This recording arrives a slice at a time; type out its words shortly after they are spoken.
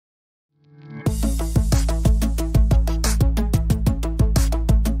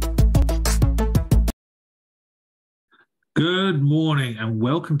Good morning and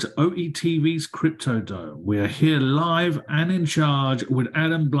welcome to OETV's Crypto Dome. We are here live and in charge with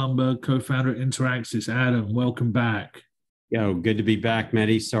Adam Blumberg, co-founder of Interaxis. Adam, welcome back. Yo, good to be back,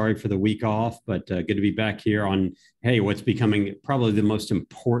 Mehdi. Sorry for the week off, but good to be back here on, what's becoming probably the most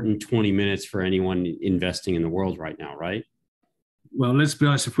important 20 minutes for anyone investing in the world right now, right? Well, let's be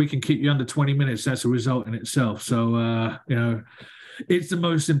honest, if we can keep you under 20 minutes, that's a result in itself. So, it's the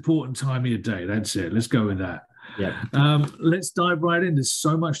most important time of your day. That's it. Let's go with that. Yeah. Let's dive right in. There's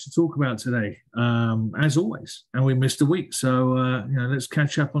so much to talk about today, as always, and we missed a week. So, let's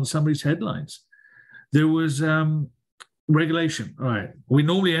catch up on some of these headlines. There was regulation. All right. We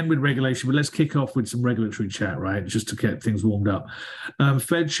normally end with regulation, but let's kick off with some regulatory chat, right? Just to get things warmed up.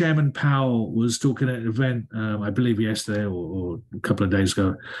 Fed Chairman Powell was talking at an event, I believe yesterday or a couple of days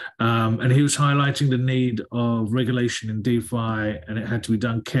ago, and he was highlighting the need of regulation in DeFi, and it had to be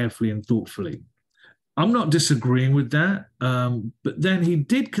done carefully and thoughtfully. I'm not disagreeing with that, but then he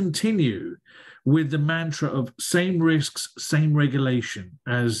did continue with the mantra of same risks, same regulation,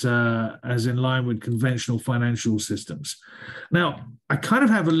 as in line with conventional financial systems. Now, I kind of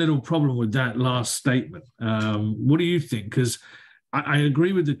have a little problem with that last statement. What do you think? Because I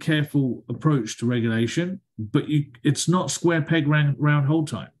agree with the careful approach to regulation, but it's not square peg round hole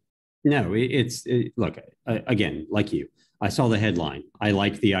time. No, look, again, like you, I saw the headline. I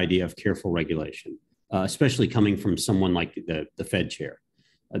like the idea of careful regulation. Especially coming from someone like the Fed chair,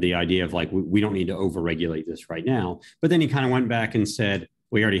 the idea of like, we don't need to overregulate this right now. But then he kind of went back and said,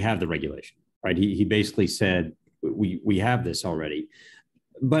 we already have the regulation, right? He basically said, we have this already.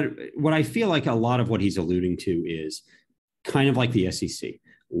 But what I feel like a lot of what he's alluding to is kind of like the SEC.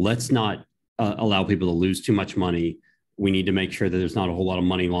 Let's not allow people to lose too much money. We need to make sure that there's not a whole lot of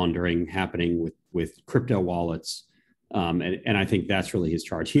money laundering happening with crypto wallets. And I think that's really his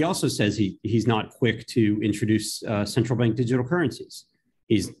charge. He also says he's not quick to introduce central bank digital currencies.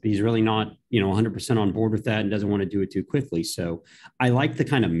 He's really not 100% on board with that and doesn't want to do it too quickly. So I like the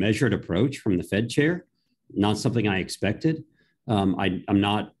kind of measured approach from the Fed chair. Not something I expected. I'm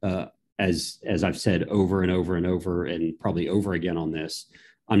not as I've said over and over and over and probably over again on this.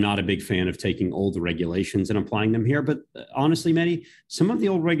 I'm not a big fan of taking old regulations and applying them here. But honestly, Mehdi, some of the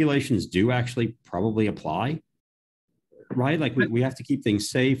old regulations do actually probably apply. Right, like we have to keep things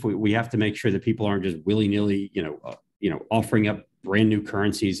safe. We have to make sure that people aren't just willy-nilly, offering up brand new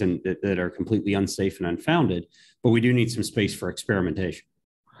currencies and that are completely unsafe and unfounded. But we do need some space for experimentation.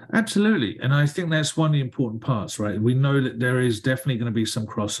 Absolutely, and I think that's one of the important parts, right? We know that there is definitely going to be some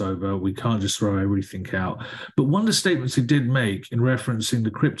crossover. We can't just throw everything out. But one of the statements he did make in referencing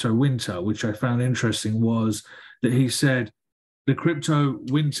the crypto winter, which I found interesting, was that he said, the crypto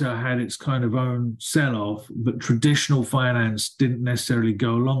winter had its kind of own sell-off, but traditional finance didn't necessarily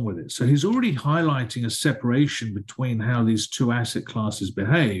go along with it. So he's already highlighting a separation between how these two asset classes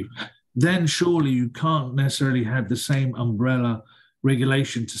behave. Then surely you can't necessarily have the same umbrella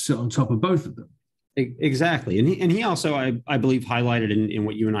regulation to sit on top of both of them. Exactly. And he also, I believe, highlighted in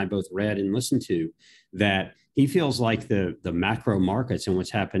what you and I both read and listened to, that he feels like the macro markets and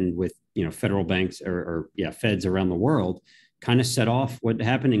what's happened with federal banks or feds around the world kind of set off what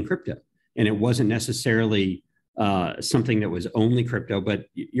happened in crypto. And it wasn't necessarily something that was only crypto, but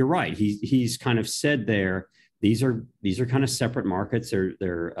you're right. He's kind of said there, these are kind of separate markets.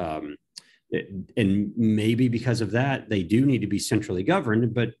 They're and maybe because of that, they do need to be centrally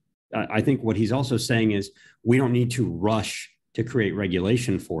governed. But I think what he's also saying is we don't need to rush to create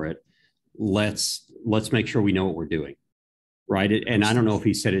regulation for it. Let's make sure we know what we're doing. Right. And I don't know if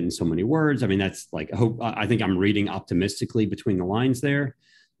he said it in so many words. I mean, that's like, I think I'm reading optimistically between the lines there.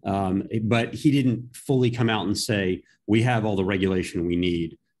 But he didn't fully come out and say, we have all the regulation we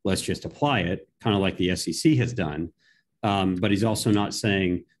need. Let's just apply it, kind of like the SEC has done. But he's also not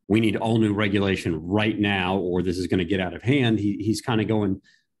saying we need all new regulation right now, or this is going to get out of hand. He's kind of going,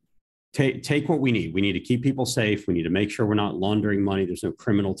 take what we need. We need to keep people safe. We need to make sure we're not laundering money. There's no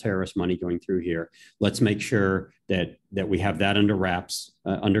criminal terrorist money going through here. Let's make sure that we have that under wraps,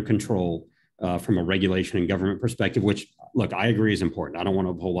 under control from a regulation and government perspective, which, look, I agree is important. I don't want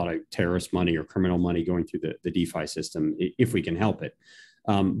a whole lot of terrorist money or criminal money going through the DeFi system if we can help it.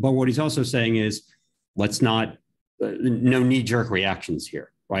 But what he's also saying is let's not, no knee-jerk reactions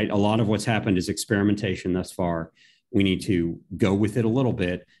here, right? A lot of what's happened is experimentation thus far. We need to go with it a little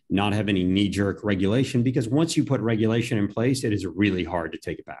bit, not have any knee-jerk regulation, because once you put regulation in place, it is really hard to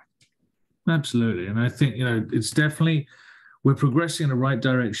take it back. Absolutely. And I think, it's definitely, we're progressing in the right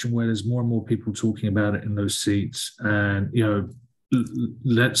direction where there's more and more people talking about it in those seats. And,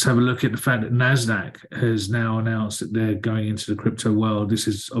 let's have a look at the fact that Nasdaq has now announced that they're going into the crypto world. This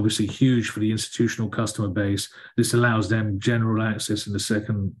is obviously huge for the institutional customer base. This allows them general access in the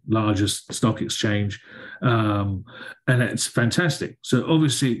second largest stock exchange, and it's fantastic. So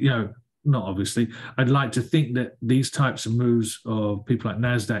obviously, not obviously, I'd like to think that these types of moves of people like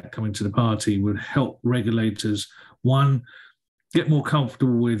Nasdaq coming to the party would help regulators, one, get more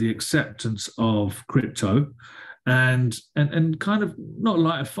comfortable with the acceptance of crypto, and kind of not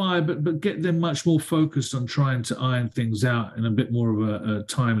light a fire, but get them much more focused on trying to iron things out in a bit more of a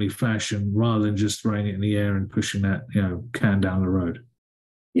timely fashion, rather than just throwing it in the air and pushing that can down the road.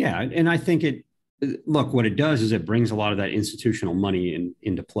 Yeah, and I think what it does is it brings a lot of that institutional money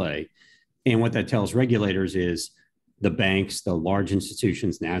into play, and what that tells regulators is the banks, the large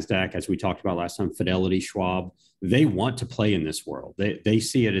institutions, Nasdaq, as we talked about last time, Fidelity, Schwab, they want to play in this world. They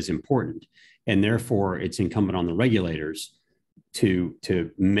see it as important. And therefore, it's incumbent on the regulators to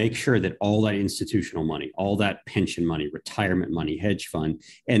make sure that all that institutional money, all that pension money, retirement money, hedge fund,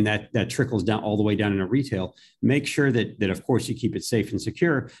 and that trickles down all the way down into retail, make sure that of course you keep it safe and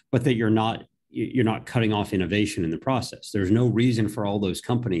secure, but that you're not cutting off innovation in the process. There's no reason for all those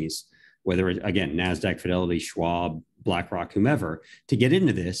companies, whether it's, again, Nasdaq, Fidelity, Schwab, BlackRock, whomever, to get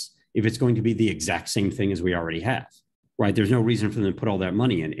into this if it's going to be the exact same thing as we already have. Right? There's no reason for them to put all that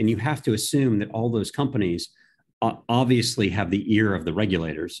money in. And you have to assume that all those companies obviously have the ear of the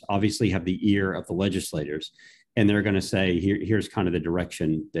regulators, obviously have the ear of the legislators. And they're going to say, here's kind of the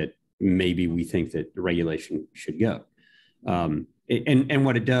direction that maybe we think that the regulation should go. And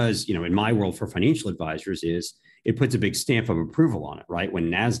what it does, in my world for financial advisors is it puts a big stamp of approval on it, right?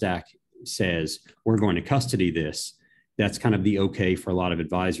 When NASDAQ says, we're going to custody this, that's kind of the okay for a lot of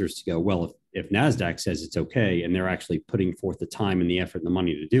advisors to go, well, if NASDAQ says it's okay, and they're actually putting forth the time and the effort and the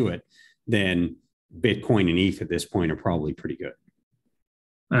money to do it, then Bitcoin and ETH at this point are probably pretty good.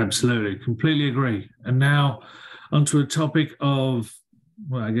 Absolutely. Completely agree. And now onto a topic of,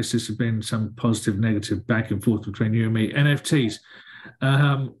 well, I guess this has been some positive, negative back and forth between you and me, NFTs.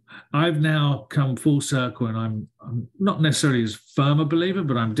 I've now come full circle, and I'm not necessarily as firm a believer,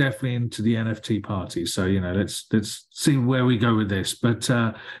 but I'm definitely into the NFT party. So, let's see where we go with this. But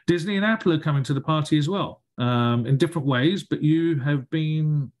Disney and Apple are coming to the party as well, in different ways. But you have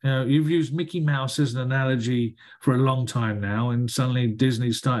been, you've used Mickey Mouse as an analogy for a long time now, and suddenly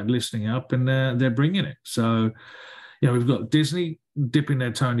Disney started listening up, and they're bringing it. So, we've got Disney dipping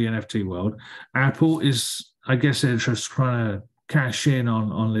their toe in the NFT world. Apple is, I guess, they're just trying to cash in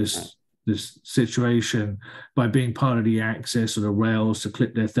on this situation by being part of the access or the rails to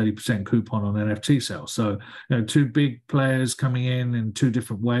clip their 30% coupon on NFT sales. So, two big players coming in two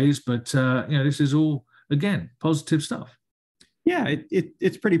different ways, but this is all, again, positive stuff. Yeah,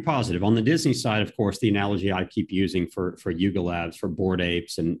 it's pretty positive. On the Disney side, of course, the analogy I keep using for Yuga Labs, for Bored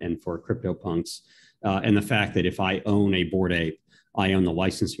Apes, and for CryptoPunks, and the fact that if I own a Bored Ape, I own the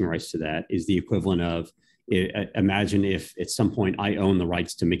licensing rights to that, is the equivalent of, imagine if at some point I own the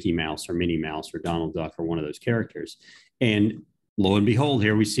rights to Mickey Mouse or Minnie Mouse or Donald Duck or one of those characters. And lo and behold,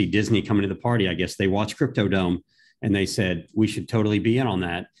 here we see Disney coming to the party. I guess they watched Cryptodome and they said, we should totally be in on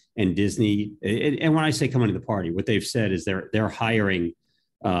that. And Disney, and when I say coming to the party, what they've said is they're hiring,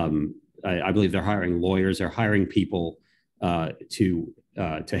 I believe they're hiring lawyers, they're hiring people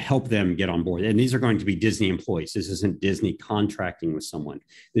to help them get on board. And these are going to be Disney employees. This isn't Disney contracting with someone.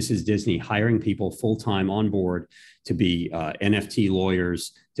 This is Disney hiring people full-time on board to be NFT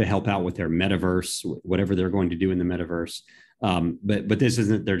lawyers to help out with their metaverse, whatever they're going to do in the metaverse. But this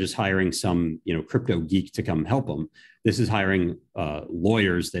isn't, they're just hiring some, crypto geek to come help them. This is hiring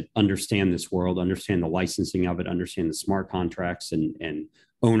lawyers that understand this world, understand the licensing of it, understand the smart contracts and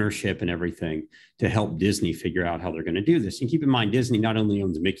ownership and everything to help Disney figure out how they're going to do this. And keep in mind, Disney not only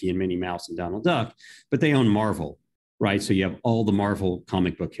owns Mickey and Minnie Mouse and Donald Duck, but they own Marvel, right? So you have all the Marvel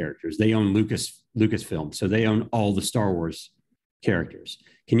comic book characters. They own Lucasfilm. So they own all the Star Wars characters.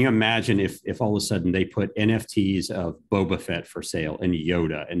 Can you imagine if all of a sudden they put NFTs of Boba Fett for sale and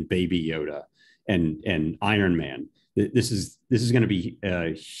Yoda and Baby Yoda and Iron Man? This is going to be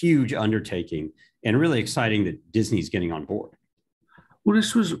a huge undertaking and really exciting that Disney's getting on board. Well,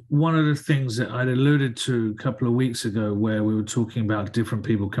 this was one of the things that I'd alluded to a couple of weeks ago where we were talking about different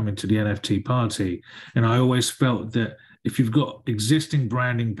people coming to the NFT party. And I always felt that if you've got existing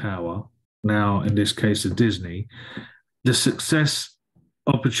branding power, now in this case of Disney, the successful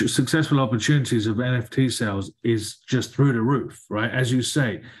opportunities of NFT sales is just through the roof, right? As you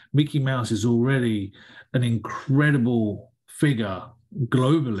say, Mickey Mouse is already an incredible figure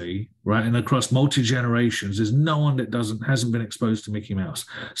globally, right, and across multi-generations, there's no one that hasn't been exposed to Mickey Mouse.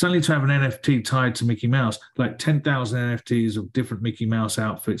 Suddenly to have an NFT tied to Mickey Mouse, like 10,000 NFTs of different Mickey Mouse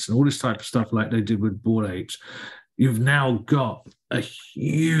outfits and all this type of stuff like they did with Bored Apes, you've now got a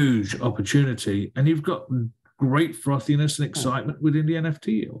huge opportunity, and you've got great frothiness and excitement within the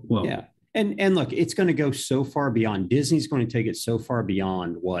NFT world. Yeah. And look, it's going to go so far beyond. Disney's going to take it so far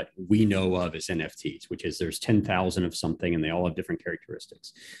beyond what we know of as NFTs, which is there's 10,000 of something and they all have different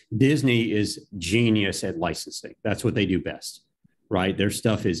characteristics. Disney is genius at licensing. That's what they do best, right? Their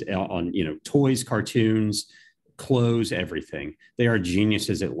stuff is on, toys, cartoons, clothes, everything. They are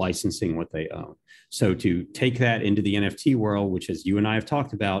geniuses at licensing what they own. So to take that into the NFT world, which as you and I have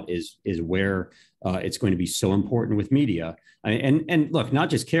talked about, is where it's going to be so important with media. And look, not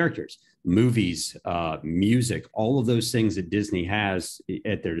just characters, movies, music, all of those things that Disney has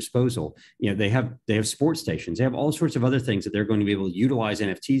at their disposal. They have sports stations. They have all sorts of other things that they're going to be able to utilize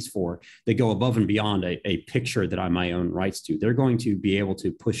NFTs for that go above and beyond a picture that I might own rights to. They're going to be able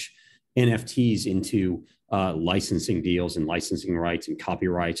to push NFTs into licensing deals and licensing rights and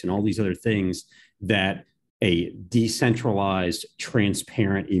copyrights and all these other things that a decentralized,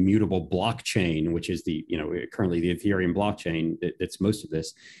 transparent, immutable blockchain, which is currently the Ethereum blockchain that's most of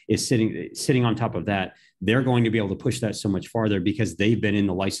this, is sitting on top of that. They're going to be able to push that so much farther because they've been in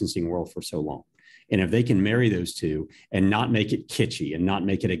the licensing world for so long. And if they can marry those two and not make it kitschy and not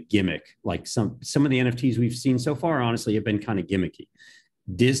make it a gimmick, like some of the NFTs we've seen so far, honestly, have been kind of gimmicky.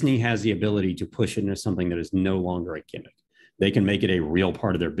 Disney has the ability to push it into something that is no longer a gimmick. They can make it a real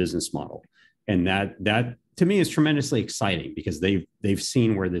part of their business model. And that to me is tremendously exciting because they've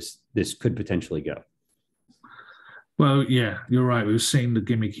seen where this could potentially go. Well, yeah, you're right. We've seen the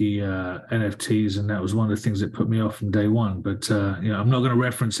gimmicky NFTs, and that was one of the things that put me off from day one. But I'm not going to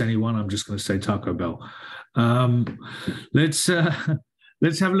reference anyone. I'm just going to say Taco Bell.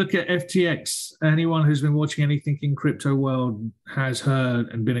 Let's have a look at FTX. Anyone who's been watching anything in crypto world has heard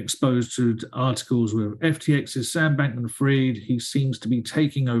and been exposed to articles with FTX's Sam Bankman-Fried. He seems to be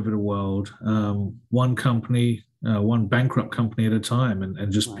taking over the world, one company, one bankrupt company at a time,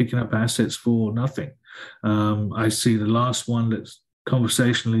 and just picking up assets for nothing. I see the last one that's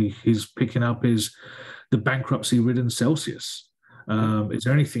conversationally he's picking up is the bankruptcy-ridden Celsius. Is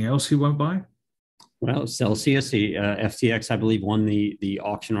there anything else he won't buy? Well, Celsius, the FTX, I believe, won the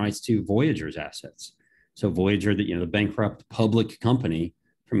auction rights to Voyager's assets. So Voyager, the bankrupt public company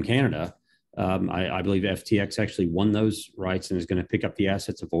from Canada, I believe FTX actually won those rights and is going to pick up the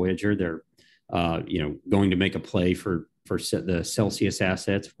assets of Voyager. They're, going to make a play for the Celsius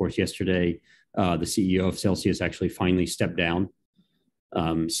assets. Of course, yesterday, the CEO of Celsius actually finally stepped down.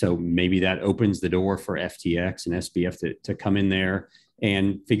 So maybe that opens the door for FTX and SBF to come in there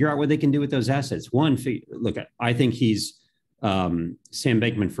and figure out what they can do with those assets. One, look, I think Sam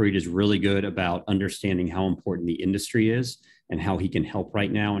Bankman-Fried is really good about understanding how important the industry is and how he can help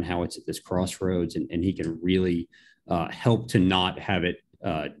right now and how it's at this crossroads and he can really help to not have it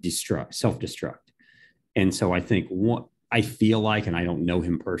self-destruct. And so I think I feel like, and I don't know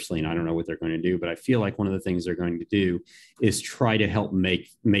him personally and I don't know what they're going to do, but I feel like one of the things they're going to do is try to help make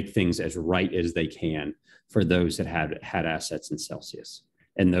things as right as they can for those that had assets in Celsius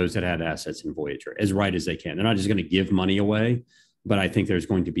and those that had assets in Voyager, as right as they can. They're not just going to give money away, but I think there's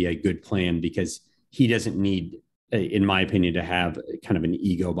going to be a good plan because he doesn't need, in my opinion, to have kind of an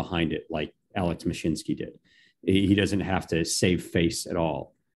ego behind it like Alex Mashinsky did. He doesn't have to save face at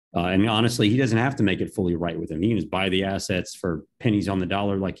all. And honestly, he doesn't have to make it fully right with him. He can just buy the assets for pennies on the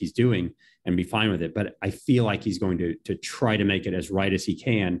dollar like he's doing and be fine with it. But I feel like he's going to try to make it as right as he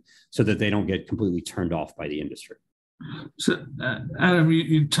can so that they don't get completely turned off by the industry. So, Adam,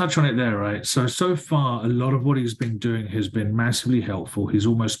 you touch on it there, right? So far, a lot of what he's been doing has been massively helpful. He's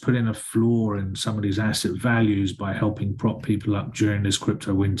almost put in a floor in some of these asset values by helping prop people up during this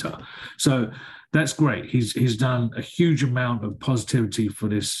crypto winter. So that's great. He's done a huge amount of positivity for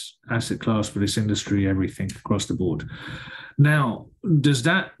this asset class, for this industry, everything across the board. Now, does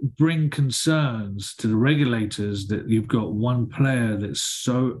that bring concerns to the regulators that you've got one player that's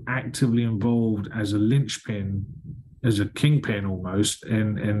so actively involved as a linchpin, as a kingpin almost,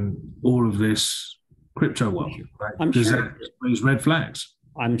 in all of this crypto world? Right? Does that raise red flags?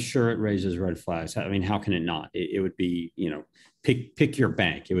 I'm sure it raises red flags. I mean, how can it not? It would be, pick your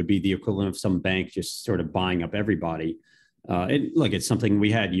bank. It would be the equivalent of some bank just sort of buying up everybody. It's something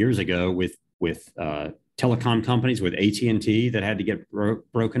we had years ago with telecom companies, with AT&T that had to get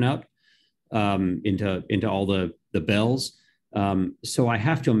broken up into all the bells. So I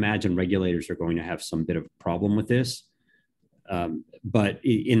have to imagine regulators are going to have some bit of a problem with this. But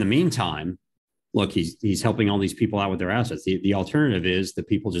in the meantime, look, he's helping all these people out with their assets. The alternative is that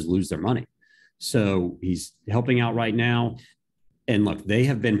people just lose their money. So he's helping out right now. And look, they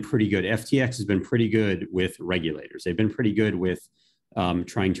have been pretty good. FTX has been pretty good with regulators. They've been pretty good with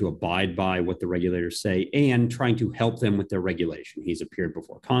trying to abide by what the regulators say and trying to help them with their regulation. He's appeared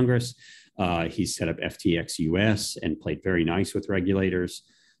before Congress. He's set up FTX US and played very nice with regulators.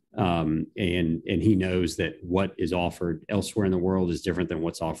 And he knows that what is offered elsewhere in the world is different than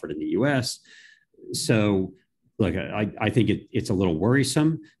what's offered in the US. So look, I think it's a little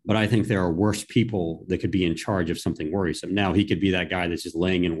worrisome, but I think there are worse people that could be in charge of something worrisome. Now, he could be that guy that's just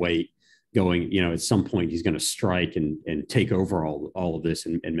laying in wait, going, at some point he's going to strike and take over all of this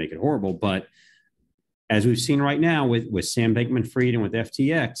and make it horrible. But as we've seen right now with Sam Bankman-Fried and with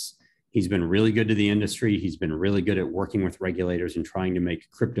FTX, he's been really good to the industry. He's been really good at working with regulators and trying to make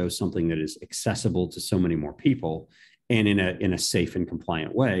crypto something that is accessible to so many more people and in a safe and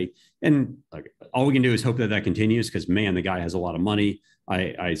compliant way. And all we can do is hope that continues, because, man, the guy has a lot of money.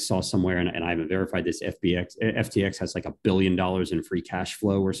 I saw somewhere, and I haven't verified this, FTX has like $1 billion in free cash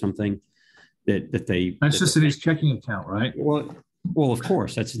flow or something that they... That's just in his checking account, right? Well, of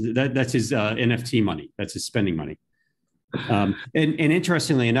course, that's his NFT money. That's his spending money. And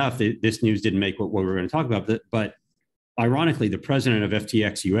interestingly enough, this news didn't make what we were going to talk about, but ironically, the president of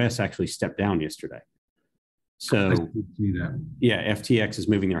FTX US actually stepped down yesterday. So, yeah, FTX is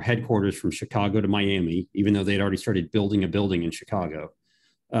moving their headquarters from Chicago to Miami, even though they'd already started building a building in Chicago.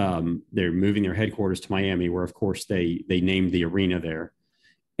 They're moving their headquarters to Miami, where, of course, they named the arena there.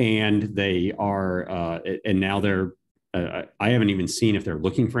 And they are, and now they're, I haven't even seen if they're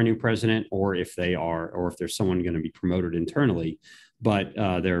looking for a new president or if there's someone going to be promoted internally. But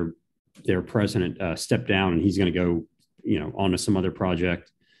their president stepped down, and he's going to go, on to some other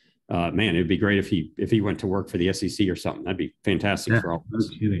project. Man, it'd be great if he went to work for the SEC or something. That'd be fantastic for all of us.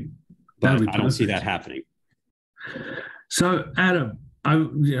 No kidding. But I don't see that happening. So, Adam,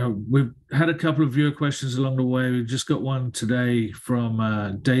 we've had a couple of viewer questions along the way. We've just got one today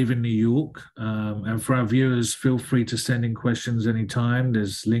from Dave in New York. And for our viewers, feel free to send in questions anytime.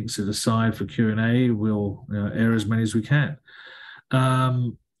 There's links at the side for Q&A. We'll air as many as we can.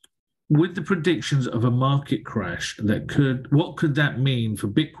 With the predictions of a market crash, what could that mean for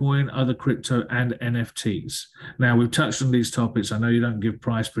Bitcoin, other crypto, and NFTs? Now, we've touched on these topics. I know you don't give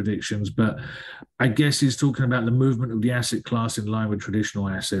price predictions, but I guess he's talking about the movement of the asset class in line with traditional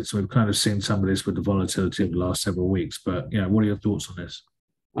assets. We've kind of seen some of this with the volatility of the last several weeks. But what are your thoughts on this?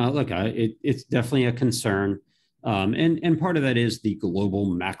 Look, it's definitely a concern. And part of that is the global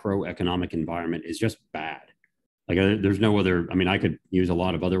macroeconomic environment is just bad. There's no other, I could use a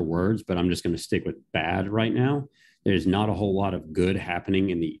lot of other words, but I'm just going to stick with bad right now. There's not a whole lot of good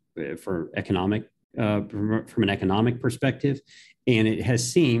happening from an economic perspective. And it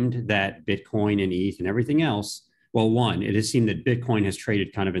has seemed that Bitcoin and ETH and everything else, it has seemed that Bitcoin has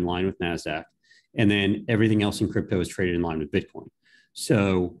traded kind of in line with Nasdaq, and then everything else in crypto is traded in line with Bitcoin.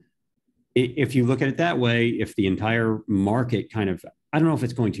 So if you look at it that way, if the entire market I don't know if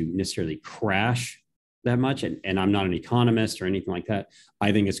it's going to necessarily crash that much. And I'm not an economist or anything like that.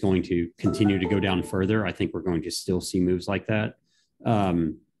 I think it's going to continue to go down further. I think we're going to still see moves like that.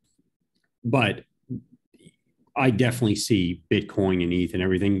 But I definitely see Bitcoin and ETH and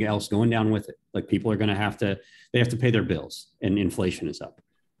everything else going down with it. People are going to have to pay their bills, and inflation is up.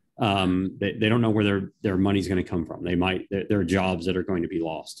 They don't know where their money's going to come from. There are jobs that are going to be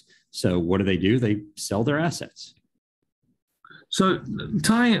lost. So what do? They sell their assets. So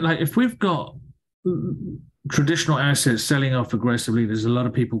tying it, if we've got traditional assets selling off aggressively, there's a lot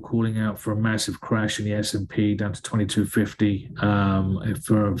of people calling out for a massive crash in the S&P down to 2250.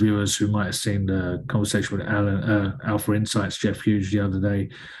 For our viewers who might have seen the conversation with Alpha Insights, Jeff Hughes, the other day,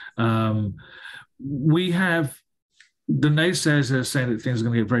 we have the naysayers are saying that things are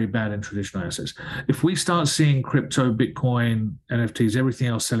going to get very bad in traditional assets. If we start seeing crypto, Bitcoin, NFTs, everything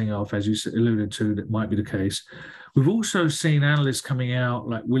else selling off, as you alluded to, that might be the case. We've also seen analysts coming out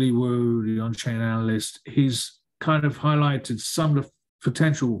like Willy Woo, the on-chain analyst. He's kind of highlighted some of the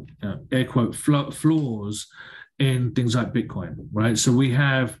potential, air quote, flaws in things like Bitcoin, right? So we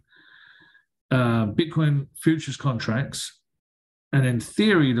have Bitcoin futures contracts. And in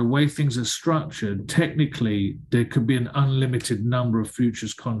theory, the way things are structured, technically, there could be an unlimited number of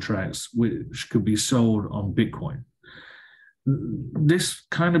futures contracts which could be sold on Bitcoin. This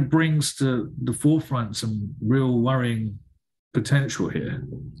kind of brings to the forefront some real worrying potential here.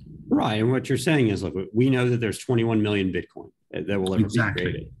 Right. And what you're saying is, look, we know that there's 21 million Bitcoin that will ever be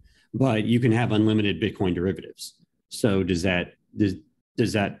created, but you can have unlimited Bitcoin derivatives. So does that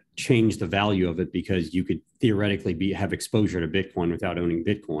change the value of it, because you could theoretically have exposure to Bitcoin without owning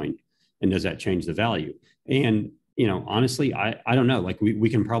Bitcoin? And does that change the value? And, honestly, I don't know. Like we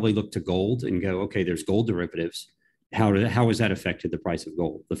can probably look to gold and go, okay, there's gold derivatives. How has that affected the price of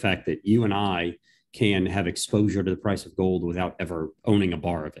gold? The fact that you and I can have exposure to the price of gold without ever owning a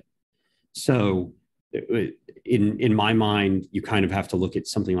bar of it. So in my mind, you kind of have to look at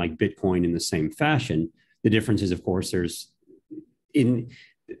something like Bitcoin in the same fashion. The difference is, of course,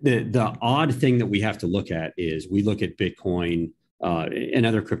 the odd thing that we have to look at is we look at Bitcoin and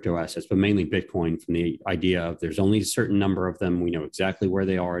other crypto assets, but mainly Bitcoin, from the idea of there's only a certain number of them. We know exactly where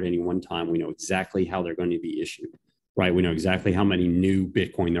they are at any one time. We know exactly how they're going to be issued, right? We know exactly how many new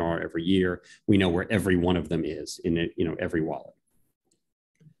Bitcoin there are every year. We know where every one of them is in every wallet.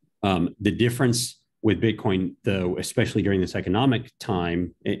 The difference with Bitcoin, though, especially during this economic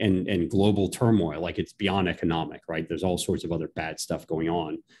time and global turmoil, like it's beyond economic, right? There's all sorts of other bad stuff going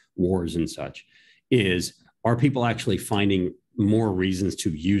on, wars and such, are people actually finding more reasons to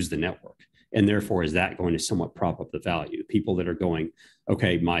use the network? And therefore, is that going to somewhat prop up the value? People that are going,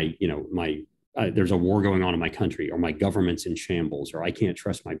 okay, there's a war going on in my country, or my government's in shambles, or I can't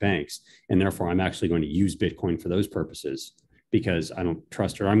trust my banks, and therefore I'm actually going to use Bitcoin for those purposes because I don't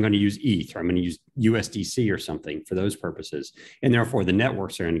trust her. I'm going to use ETH, or I'm going to use USDC or something for those purposes. And therefore the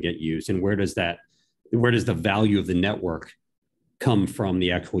networks are going to get used. And where does the value of the network come from?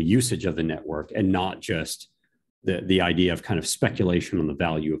 The actual usage of the network, and not just the idea of kind of speculation on the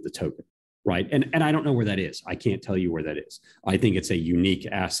value of the token, right? And I don't know where that is. I can't tell you where that is. I think it's a unique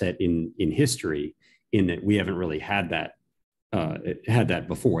asset in history, in that we haven't really had that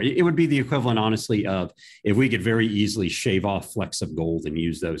before. It would be the equivalent, honestly, of if we could very easily shave off flecks of gold and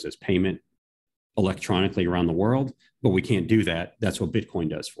use those as payment electronically around the world, but we can't do that. That's what Bitcoin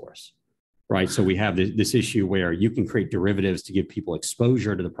does for us, right? So we have this issue where you can create derivatives to give people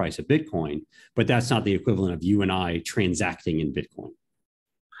exposure to the price of Bitcoin, but that's not the equivalent of you and I transacting in Bitcoin.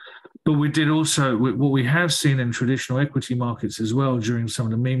 But we did also, what we have seen in traditional equity markets as well, during some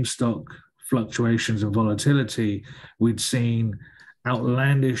of the meme stock fluctuations and volatility, we'd seen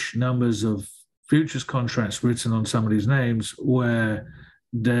outlandish numbers of futures contracts written on some of these names where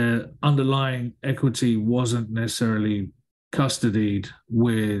the underlying equity wasn't necessarily custodied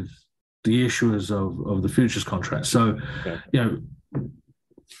with the issuers of the futures contract. So,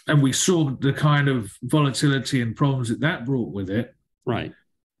 and we saw the kind of volatility and problems that brought with it. Right.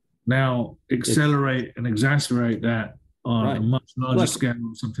 Now, accelerate and exacerbate that on a much larger scale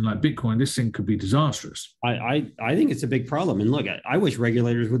on something like Bitcoin. This thing could be disastrous. I think it's a big problem. And look, I wish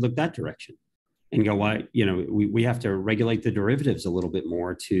regulators would look that direction and go, why, we have to regulate the derivatives a little bit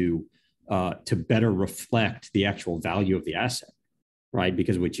more to better reflect the actual value of the asset, right?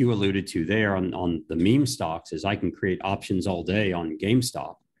 Because what you alluded to there on the meme stocks is I can create options all day on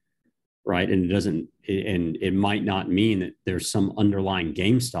GameStop, right? And it might not mean that there's some underlying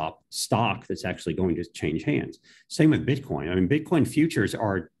GameStop stock that's actually going to change hands. Same with Bitcoin. I mean, Bitcoin futures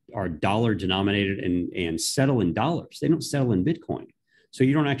are dollar denominated and settle in dollars. They don't settle in Bitcoin. So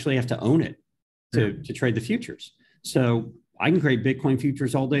you don't actually have to own it to trade the futures. So I can create Bitcoin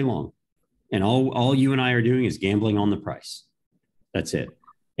futures all day long. And all you and I are doing is gambling on the price. That's it.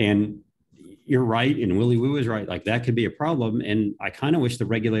 And you're right, and Willy Woo is right. Like, that could be a problem, and I kind of wish the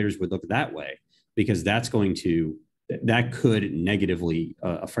regulators would look that way, because that could negatively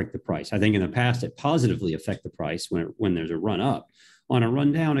affect the price. I think in the past it positively affect the price when there's a run up. On a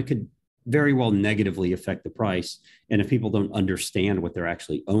run down, it could very well negatively affect the price, and if people don't understand what they're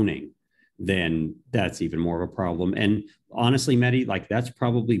actually owning, then that's even more of a problem. And honestly, Mehdi, like, that's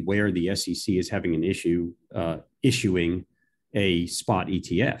probably where the SEC is having an issue issuing a spot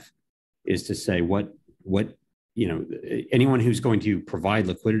ETF. Is to say anyone who's going to provide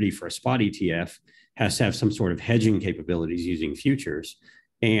liquidity for a spot ETF has to have some sort of hedging capabilities using futures.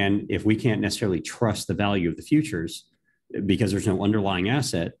 And if we can't necessarily trust the value of the futures because there's no underlying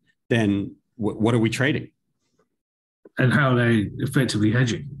asset, then what are we trading? And how are they effectively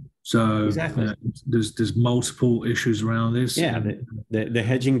hedging? So exactly. There's multiple issues around this. Yeah, the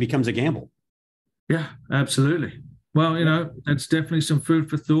hedging becomes a gamble. Yeah, absolutely. Well, that's definitely some food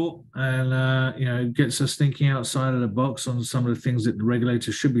for thought, and gets us thinking outside of the box on some of the things that the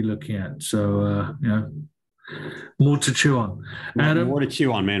regulators should be looking at. So, more to chew on. Adam? More to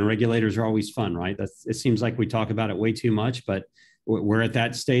chew on, man. Regulators are always fun, right? It seems like we talk about it way too much, but we're at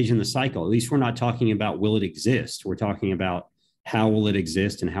that stage in the cycle. At least we're not talking about will it exist. We're talking about how will it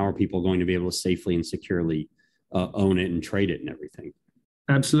exist and how are people going to be able to safely and securely own it and trade it and everything.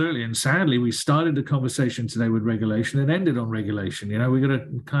 Absolutely. And sadly, we started the conversation today with regulation and ended on regulation. We're going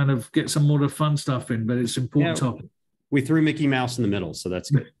to kind of get some more of the fun stuff in, but it's an important topic. We threw Mickey Mouse in the middle, so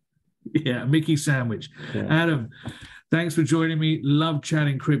that's good. Yeah, Mickey sandwich. Yeah. Adam, Thanks for joining me. Love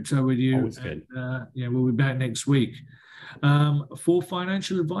chatting crypto with you. Always good. Yeah, we'll be back next week. For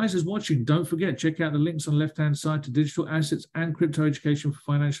financial advisors watching, don't forget, check out the links on the left-hand side to digital assets and crypto education for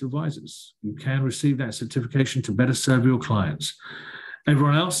financial advisors. You can receive that certification to better serve your clients.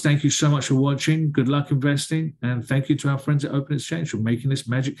 Everyone else, thank you so much for watching. Good luck investing. And thank you to our friends at Open Exchange for making this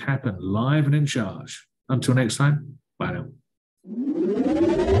magic happen live and in charge. Until next time, bye now.